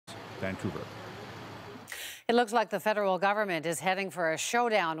Vancouver. It looks like the federal government is heading for a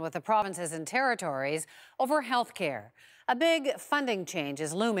showdown with the provinces and territories over health care. A big funding change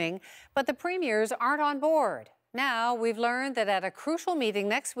is looming, but the premiers aren't on board. Now, we've learned that at a crucial meeting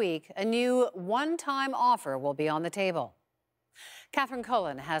next week, a new one-time offer will be on the table.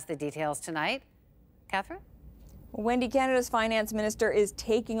 Cullen has the details tonight. Catherine? Wendy, Canada's finance minister is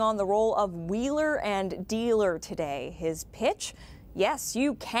taking on the role of wheeler and dealer today. His pitch? Yes,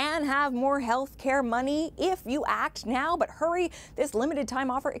 you can have more health care money if you act now, but hurry, this limited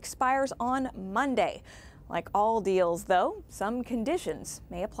time offer expires on Monday. Like all deals, though, some conditions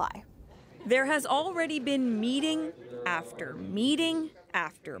may apply. There has already been meeting after meeting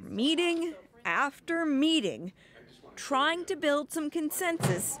after meeting after meeting trying to build some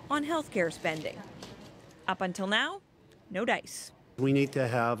consensus on health care spending. Up until now, no dice. We need to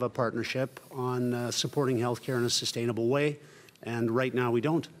have a partnership on supporting health care in a sustainable way. And right now we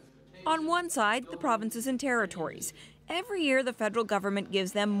don't. On one side, the provinces and territories. Every year, the federal government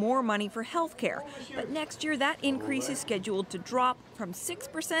gives them more money for health care. But next year, that increase is scheduled to drop from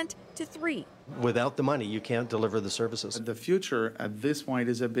 6% to 3%. Without the money, you can't deliver the services. The future at this point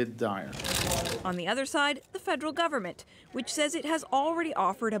is a bit dire. On the other side, the federal government, which says it has already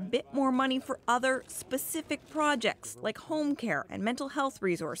offered a bit more money for other specific projects like home care and mental health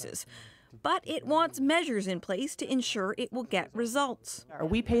resources. But it wants measures in place to ensure it will get results.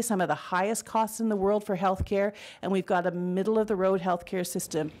 We pay some of the highest costs in the world for health care, and we've got a middle-of-the-road health care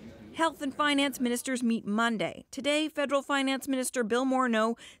system. Health and finance ministers meet Monday. Today, federal finance minister Bill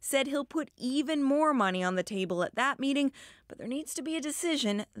Morneau said he'll put even more money on the table at that meeting, but there needs to be a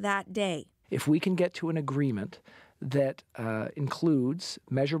decision that day. If we can get to an agreement that includes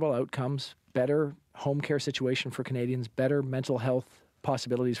measurable outcomes, better home care situation for Canadians, better mental health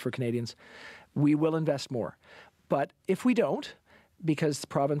possibilities for Canadians, we will invest more. But if we don't, because the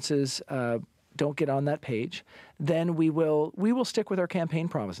provinces don't get on that page, then we will stick with our campaign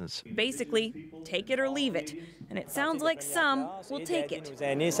promises. Basically, take it or leave it. And it sounds like some will take it.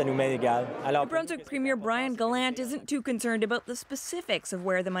 New Brunswick Premier Brian Gallant isn't too concerned about the specifics of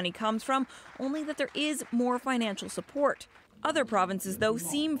where the money comes from, only that there is more financial support. Other provinces, though,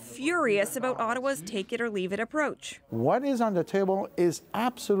 seem furious about Ottawa's take-it-or-leave-it approach. What is on the table is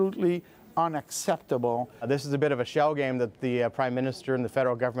absolutely unacceptable. This is a bit of a shell game that the Prime Minister and the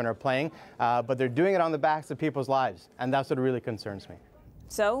federal government are playing, but they're doing it on the backs of people's lives, and that's what really concerns me.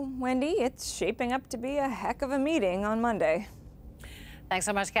 So, Wendy, it's shaping up to be a heck of a meeting on Monday. Thanks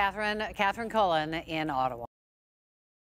so much, Catherine. Cullen in Ottawa.